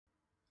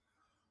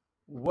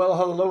Well,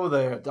 hello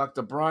there,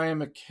 Dr.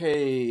 Brian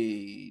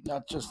McKay,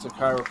 not just a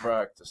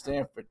chiropractor,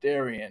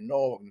 Stanfordarian,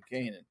 Norwalk, and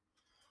Canaan.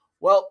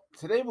 Well,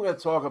 today we're going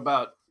to talk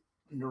about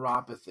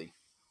neuropathy,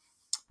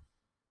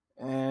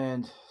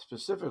 and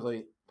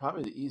specifically,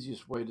 probably the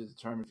easiest way to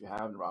determine if you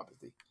have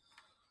neuropathy.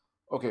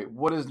 Okay,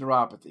 what is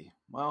neuropathy?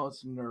 Well,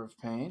 it's nerve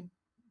pain,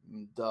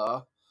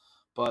 duh,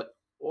 but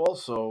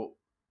also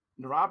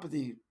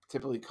neuropathy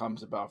typically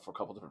comes about for a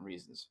couple different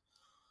reasons.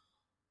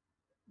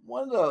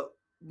 One of the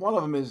one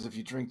of them is if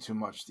you drink too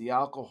much. The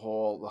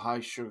alcohol, the high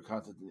sugar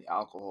content in the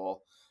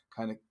alcohol,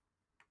 kind of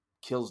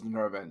kills the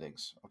nerve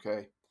endings.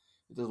 Okay,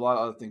 it does a lot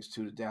of other things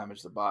too to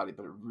damage the body,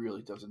 but it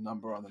really does a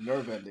number on the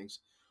nerve endings.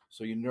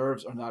 So your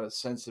nerves are not as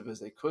sensitive as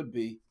they could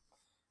be,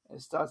 and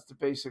it starts to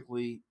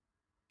basically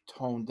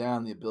tone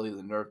down the ability of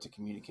the nerve to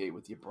communicate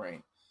with your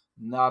brain.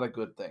 Not a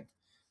good thing,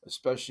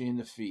 especially in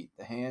the feet.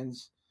 The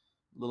hands,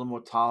 a little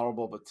more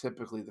tolerable, but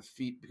typically the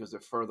feet, because they're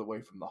further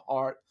away from the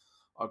heart,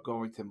 are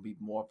going to be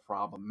more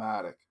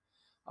problematic.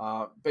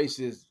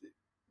 Basically,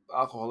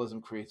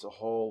 alcoholism creates a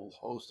whole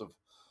host of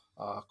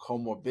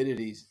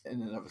comorbidities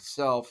in and of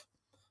itself,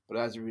 but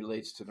as it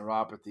relates to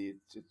neuropathy,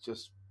 it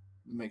just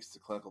makes the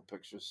clinical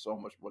picture so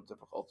much more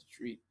difficult to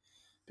treat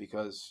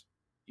because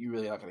you're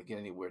really not going to get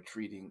anywhere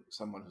treating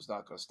someone who's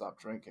not going to stop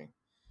drinking.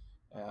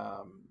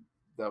 Um,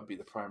 that would be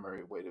the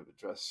primary way to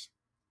address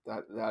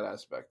that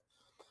aspect.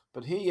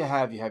 But here you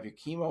have your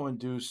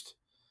chemo-induced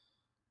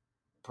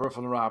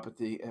peripheral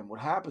neuropathy, and what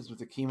happens with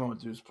the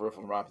chemo-induced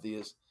peripheral neuropathy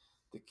is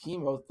the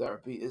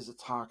chemotherapy is a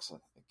toxin.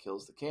 It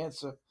kills the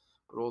cancer,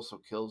 but also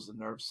kills the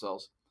nerve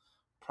cells,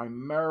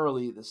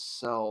 primarily the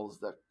cells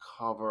that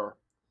cover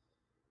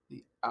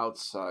the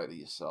outside of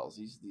your cells.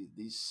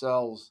 These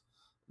cells,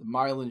 the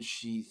myelin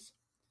sheath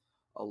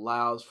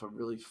allows for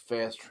really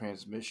fast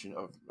transmission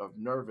of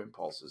nerve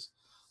impulses.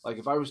 Like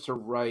if I was to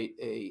write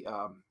a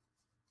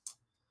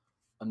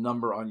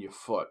number on your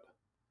foot,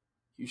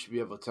 you should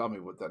be able to tell me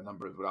what that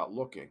number is without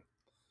looking.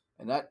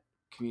 And that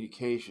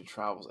communication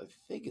travels, I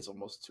think it's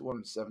almost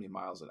 270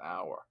 miles an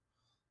hour.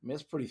 I mean,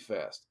 it's pretty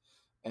fast.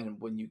 And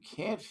when you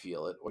can't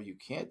feel it or you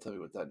can't tell me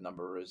what that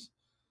number is,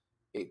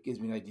 it gives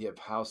me an idea of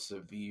how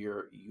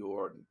severe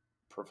your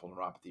peripheral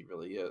neuropathy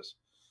really is.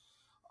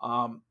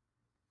 Um,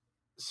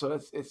 so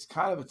it's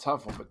kind of a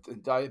tough one, but the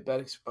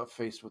diabetics are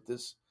faced with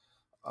this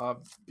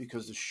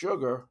because the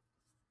sugar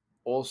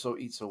also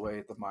eats away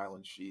at the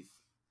myelin sheath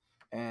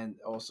and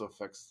also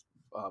affects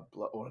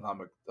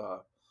autonomic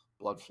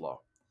blood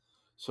flow.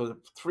 So the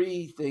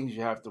three things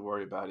you have to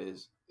worry about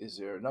is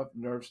there enough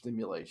nerve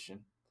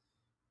stimulation?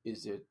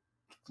 Is there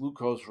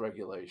glucose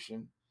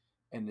regulation?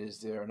 And is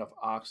there enough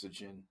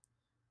oxygen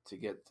to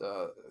get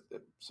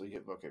so you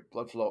have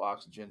blood flow,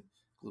 oxygen,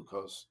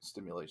 glucose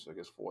stimulation? I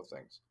guess four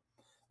things,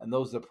 and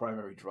those are the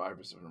primary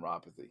drivers of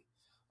neuropathy.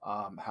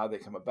 How they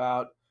come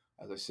about,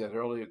 as I said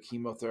earlier,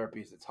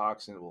 chemotherapy is a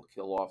toxin that will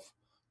kill off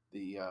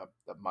the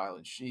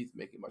myelin sheath,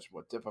 make it much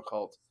more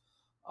difficult.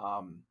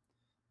 Um,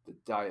 the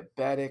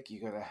diabetic,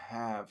 you're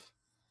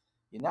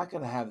not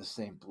going to have the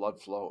same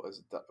blood flow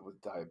as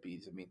with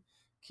diabetes. I mean,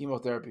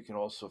 chemotherapy can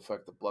also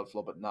affect the blood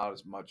flow, but not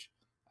as much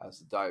as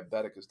the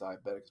diabetic, as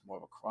diabetic is more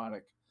of a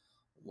chronic,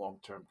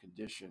 long-term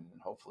condition,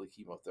 and hopefully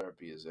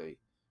chemotherapy is a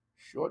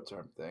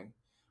short-term thing,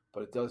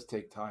 but it does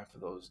take time for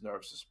those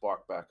nerves to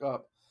spark back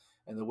up.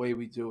 And the way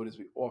we do it is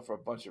we offer a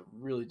bunch of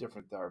really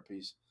different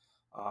therapies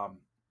um,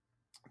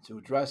 to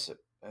address it.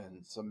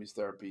 And some of these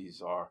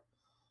therapies are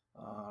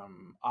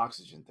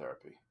oxygen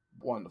therapy.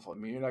 Wonderful. I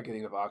mean, you're not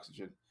getting enough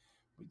oxygen.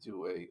 We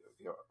do a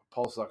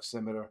pulse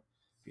oximeter.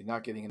 If you're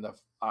not getting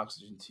enough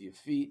oxygen to your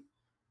feet,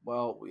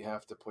 well, we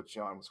have to put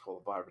you on what's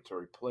called a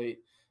vibratory plate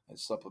and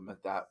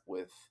supplement that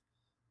with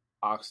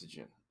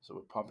oxygen. So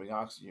we're pumping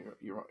oxygen.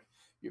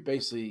 You're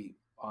basically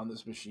on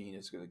this machine.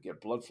 It's going to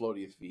get blood flow to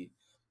your feet,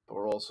 but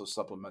we're also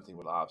supplementing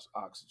with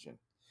oxygen.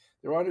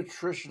 There are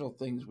nutritional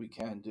things we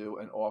can do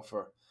and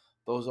offer.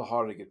 Those are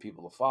harder to get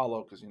people to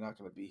follow because you're not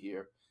going to be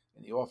here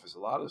in the office. A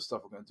lot of the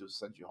stuff we're going to do is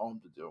send you home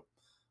to do.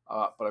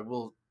 But I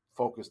will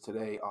focus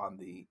today on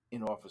the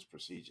in-office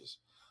procedures.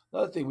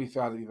 Another thing we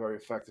found to be very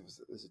effective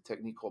is a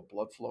technique called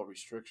blood flow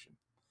restriction.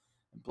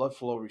 And blood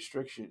flow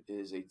restriction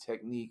is a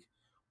technique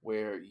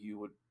where you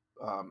would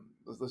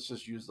let's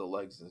just use the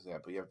legs as an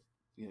example.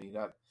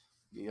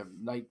 You have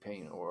night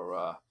pain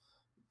or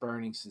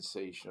burning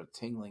sensation or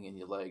tingling in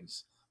your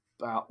legs,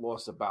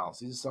 loss of balance.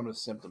 These are some of the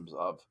symptoms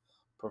of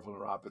peripheral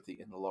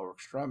neuropathy in the lower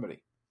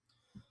extremity.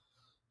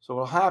 So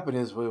what will happen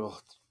is we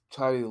will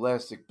tie the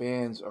elastic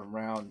bands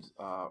around,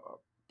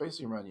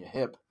 basically around your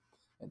hip,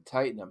 and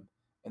tighten them,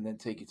 and then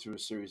take you through a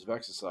series of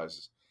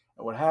exercises.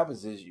 And what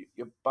happens is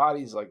your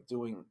body's like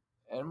doing,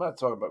 and I'm not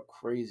talking about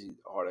crazy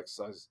hard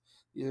exercises.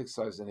 These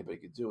exercises anybody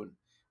could do, and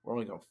we're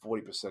only going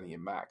 40% of your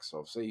max.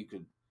 So say you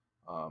could,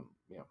 um,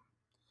 you know,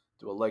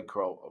 do a leg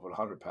curl of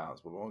 100 pounds,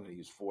 but we're only going to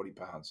use 40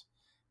 pounds,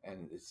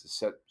 and it's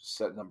a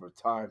set number of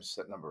times,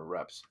 set number of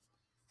reps.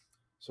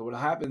 So what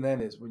happened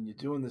then is when you're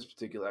doing this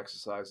particular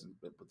exercise and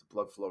with the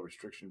blood flow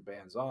restriction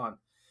bands on,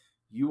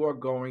 you are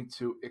going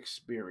to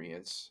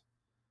experience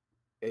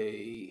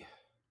a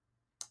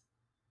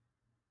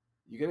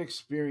you're going to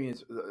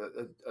experience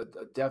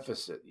a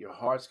deficit. Your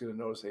heart's going to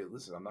notice, hey,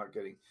 listen, I'm not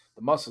getting,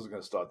 the muscles are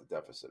going to start the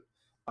deficit.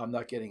 I'm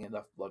not getting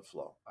enough blood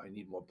flow. I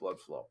need more blood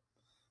flow.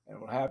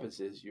 And what happens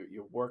is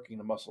you're working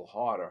the muscle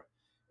harder.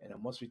 And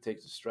then once we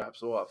take the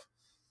straps off,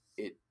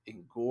 it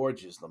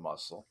engorges the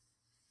muscle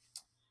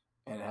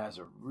and it has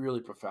a really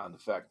profound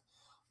effect.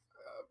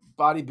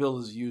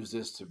 Bodybuilders use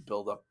this to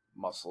build up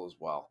muscle as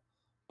well.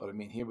 But I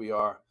mean, here we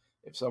are.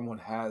 If someone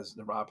has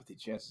neuropathy,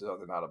 chances are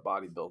they're not a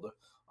bodybuilder,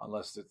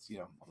 unless it's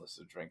unless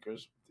they're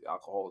drinkers, the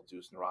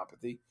alcohol-induced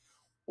neuropathy,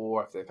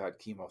 or if they've had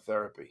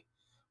chemotherapy.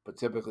 But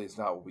typically, it's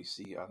not what we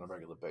see on a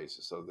regular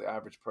basis. So the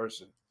average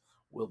person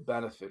will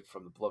benefit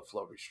from the blood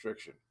flow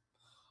restriction.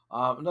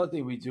 Another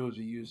thing we do is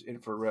we use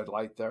infrared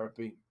light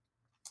therapy.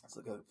 It's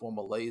like a form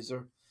of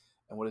laser.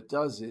 And what it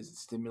does is it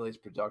stimulates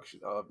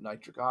production of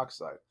nitric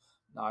oxide.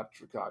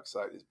 Nitric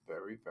oxide is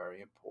very,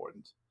 very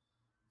important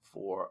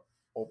for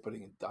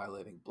opening and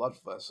dilating blood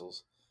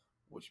vessels,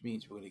 which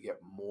means we're going to get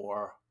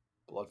more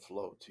blood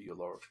flow to your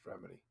lower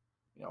extremity,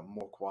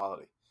 more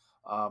quality.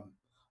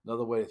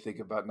 Another way to think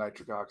about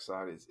nitric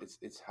oxide is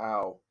it's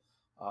how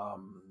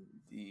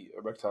the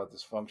erectile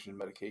dysfunction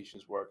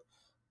medications work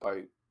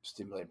by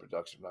stimulating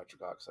production of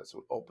nitric oxide. So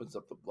it opens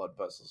up the blood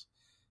vessels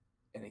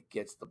and it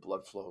gets the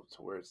blood flow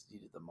to where it's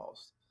needed the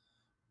most.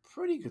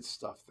 Pretty good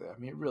stuff there. I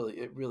mean, it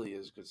really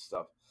is good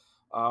stuff.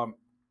 The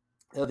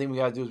other thing we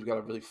got to do is we got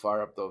to really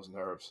fire up those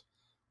nerves.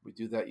 We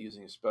do that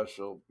using a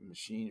special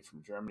machine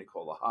from Germany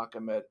called the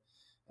Hakamed,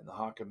 and the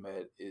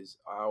Hakamed is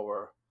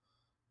our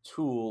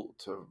tool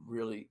to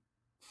really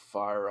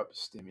fire up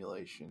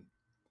stimulation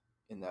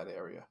in that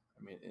area.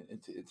 I mean,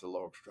 into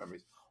lower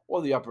extremities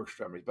or the upper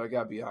extremities. But I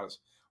gotta be honest,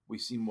 we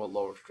see more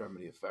lower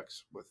extremity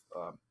effects with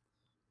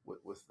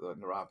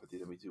neuropathy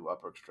than we do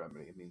upper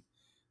extremity. I mean,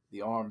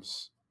 the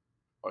arms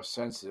are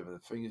sensitive and the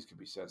fingers can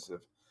be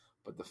sensitive,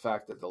 but the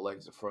fact that the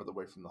legs are further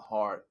away from the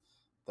heart,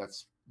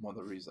 that's one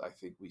of the reasons I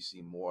think we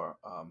see more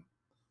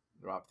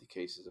neuropathy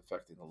cases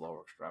affecting the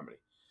lower extremity.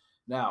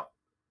 Now,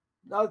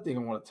 another thing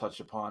I want to touch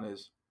upon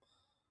is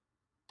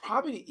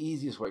probably the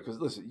easiest way, because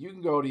listen, you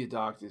can go to your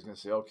doctor, he's going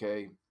to say,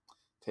 okay,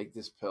 take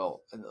this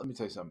pill. And let me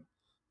tell you something.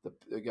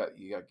 You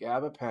got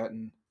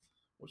gabapentin,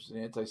 which is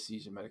an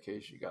anti-seizure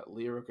medication. You got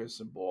Lyrica and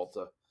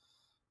Cymbalta.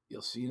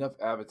 You'll see enough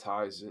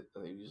advertise it.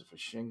 They use it for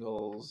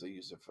shingles. They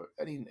use it for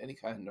any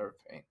kind of nerve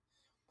pain.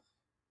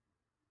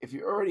 If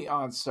you're already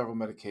on several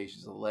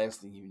medications, the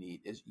last thing you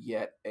need is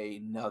yet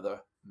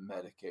another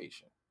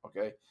medication.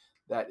 Okay,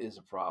 that is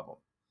a problem.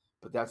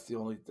 But that's the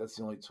only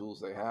tools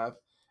they have,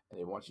 and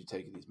they want you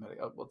taking these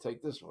medications. Oh, well,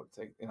 take this one.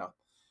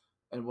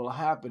 And what'll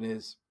happen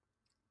is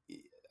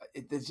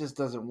it just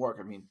doesn't work.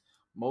 I mean,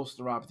 most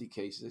neuropathy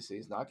cases they say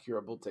it's not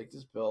curable. Take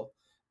this pill.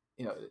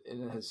 And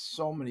it has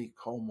so many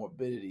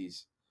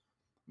comorbidities.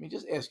 I mean,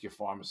 just ask your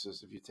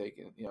pharmacist if you're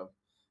taking,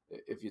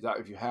 if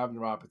you have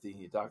neuropathy and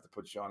your doctor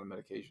puts you on a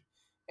medication,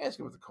 ask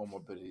him what the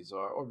comorbidities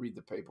are, or read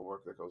the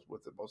paperwork that goes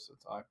with it most of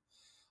the time.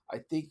 I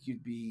think you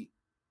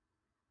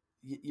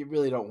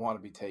really don't want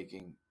to be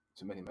taking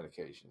too many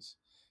medications.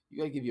 You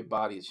got to give your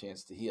body a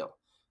chance to heal.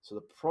 So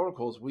the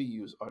protocols we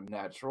use are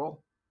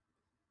natural.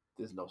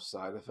 There's no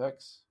side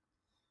effects,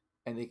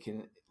 and it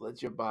can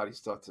let your body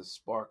start to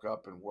spark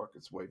up and work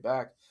its way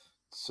back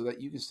so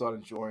that you can start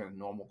enjoying a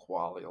normal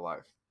quality of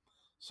life.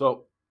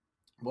 So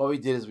what we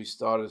did is we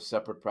started a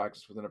separate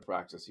practice within a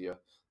practice here.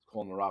 It's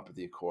called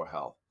Neuropathy of Core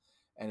Health.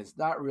 And it's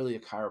not really a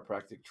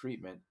chiropractic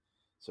treatment.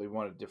 So we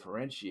want to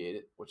differentiate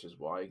it, which is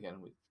why,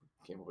 again, we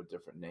came up with a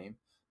different name,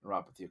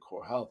 Neuropathy of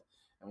Core Health.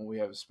 And when we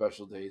have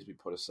special days, we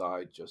put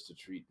aside just to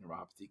treat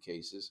neuropathy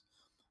cases.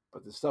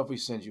 But the stuff we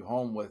send you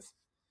home with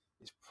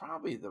is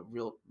probably the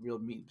real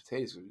meat and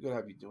potatoes, because we're going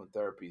to have you doing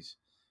therapies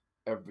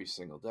every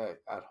single day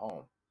at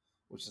home,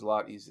 which is a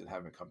lot easier than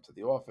having to come to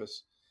the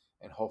office,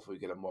 and hopefully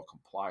get a more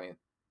compliant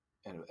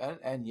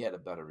and yet a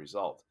better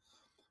result.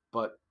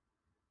 But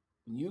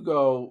when you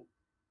go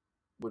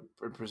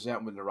and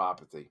present with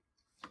neuropathy,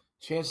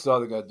 chances are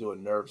they're going to do a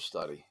nerve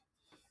study.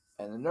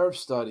 And the nerve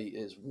study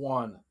is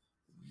one,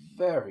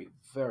 very,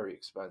 very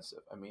expensive.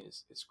 I mean,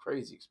 it's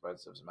crazy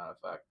expensive, as a matter of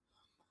fact,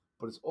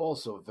 but it's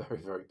also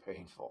very, very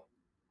painful.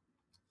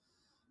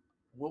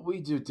 What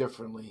we do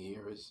differently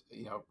here is,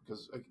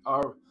 because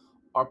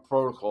our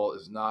protocol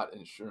is not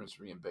insurance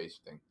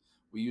reimbursed thing.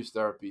 We use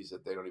therapies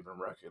that they don't even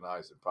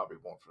recognize and probably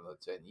won't for another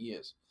 10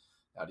 years.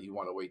 Now, do you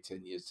want to wait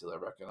 10 years till they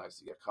recognize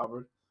to get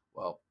covered?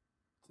 Well,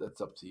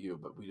 that's up to you,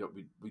 but we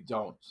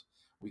don't.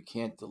 We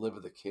can't deliver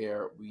the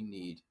care we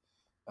need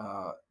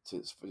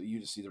for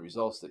you to see the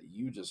results that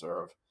you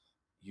deserve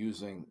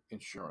using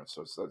insurance.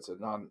 So it's a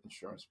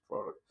non-insurance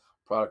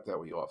product that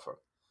we offer.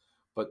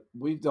 But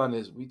we've done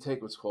is we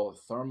take what's called a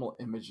thermal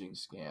imaging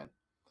scan.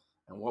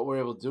 And what we're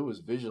able to do is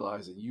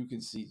visualize, and you can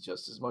see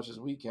just as much as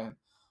we can,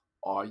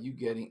 are you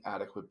getting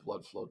adequate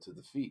blood flow to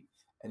the feet?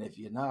 And if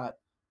you're not,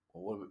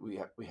 well, we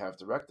have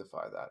to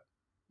rectify that.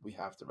 We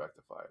have to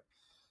rectify it.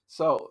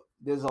 So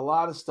there's a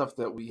lot of stuff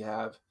that we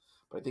have,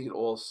 but I think it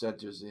all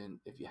centers in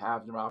if you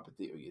have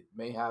neuropathy, or you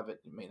may have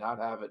it, you may not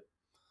have it.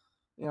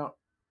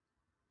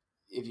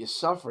 if you're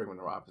suffering with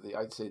neuropathy,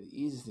 I'd say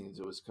the easiest thing to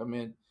do is come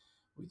in.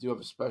 We do have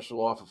a special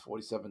offer,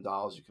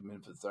 $47. You come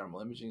in for the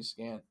thermal imaging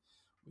scan.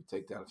 We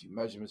take down a few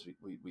measurements.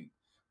 We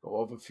go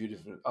over a few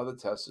different other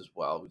tests as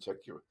well. We check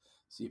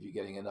see if you're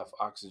getting enough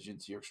oxygen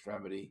to your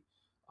extremity.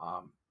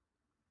 Um,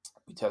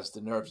 we test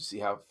the nerves to see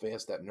how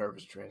fast that nerve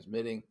is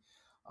transmitting.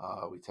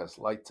 We test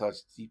light touch,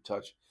 deep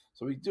touch.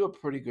 So we do a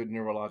pretty good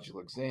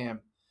neurological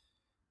exam,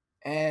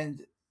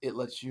 and it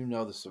lets you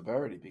know the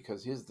severity.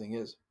 Because here's the thing: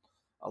 is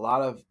a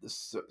lot of the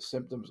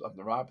symptoms of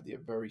neuropathy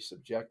are very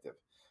subjective.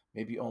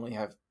 Maybe you only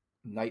have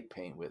night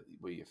pain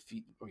where your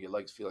feet or your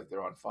legs feel like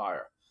they're on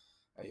fire.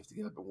 And you have to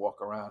get up and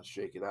walk around,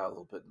 shake it out a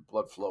little bit, and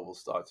blood flow will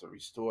start to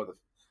restore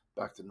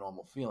back to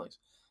normal feelings.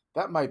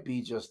 That might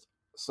be just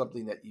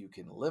something that you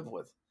can live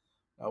with.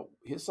 Now,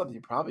 here's something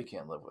you probably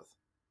can't live with: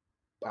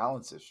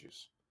 balance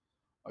issues.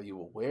 Are you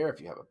aware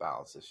if you have a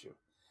balance issue?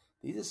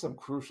 These are some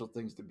crucial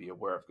things to be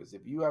aware of, because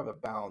if you have a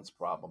balance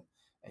problem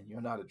and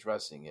you're not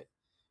addressing it,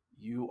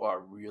 you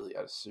are really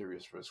at a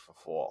serious risk for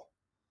fall.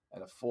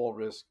 And a fall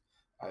risk,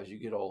 as you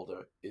get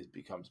older, it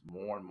becomes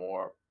more and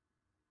more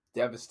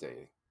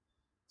devastating,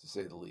 to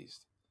say the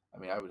least. I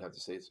mean, I would have to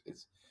say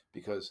it's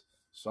because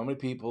so many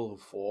people who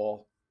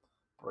fall,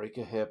 break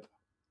a hip,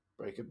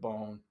 break a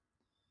bone,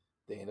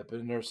 they end up in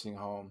a nursing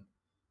home,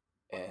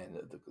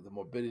 and the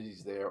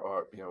morbidities there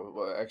are,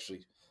 well,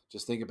 actually,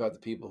 just think about the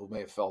people who may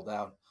have fell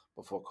down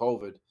before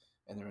COVID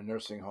and they're in a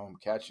nursing home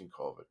catching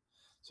COVID.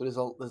 So there's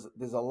a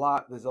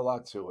lot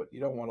to it. You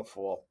don't want to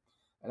fall,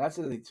 and that's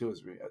the thing too.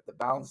 Is the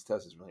balance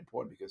test is really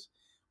important, because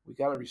we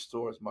got to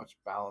restore as much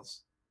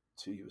balance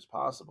to you as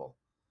possible.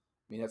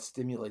 I mean, that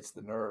stimulates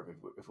the nerve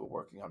if we're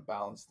working on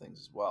balance things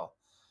as well.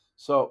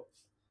 So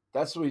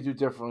that's what we do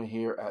differently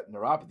here at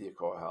Neuropathy at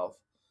Core Health.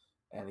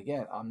 And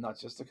again, I'm not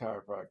just a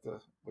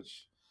chiropractor,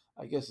 which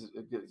I guess is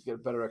get a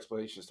better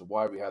explanation as to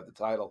why we have the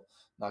title,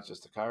 not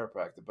just a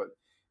chiropractor. But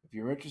if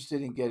you're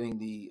interested in getting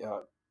the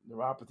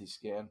neuropathy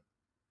scan,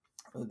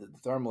 the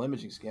thermal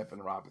imaging scan for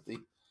neuropathy,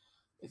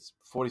 it's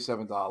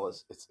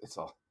 $47. It's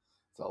a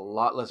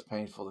lot less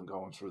painful than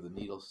going through the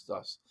needle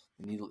stuff,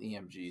 the needle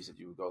EMGs that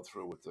you would go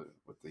through with the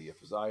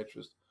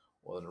physiatrist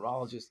or the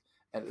neurologist,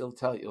 and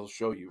it'll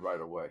show you right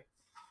away.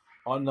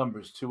 On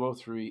numbers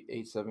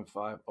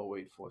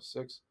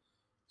 203-875-0846.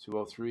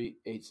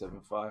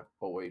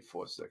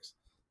 203-875-0846.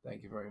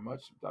 Thank you very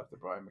much, Dr.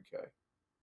 Brian McKay.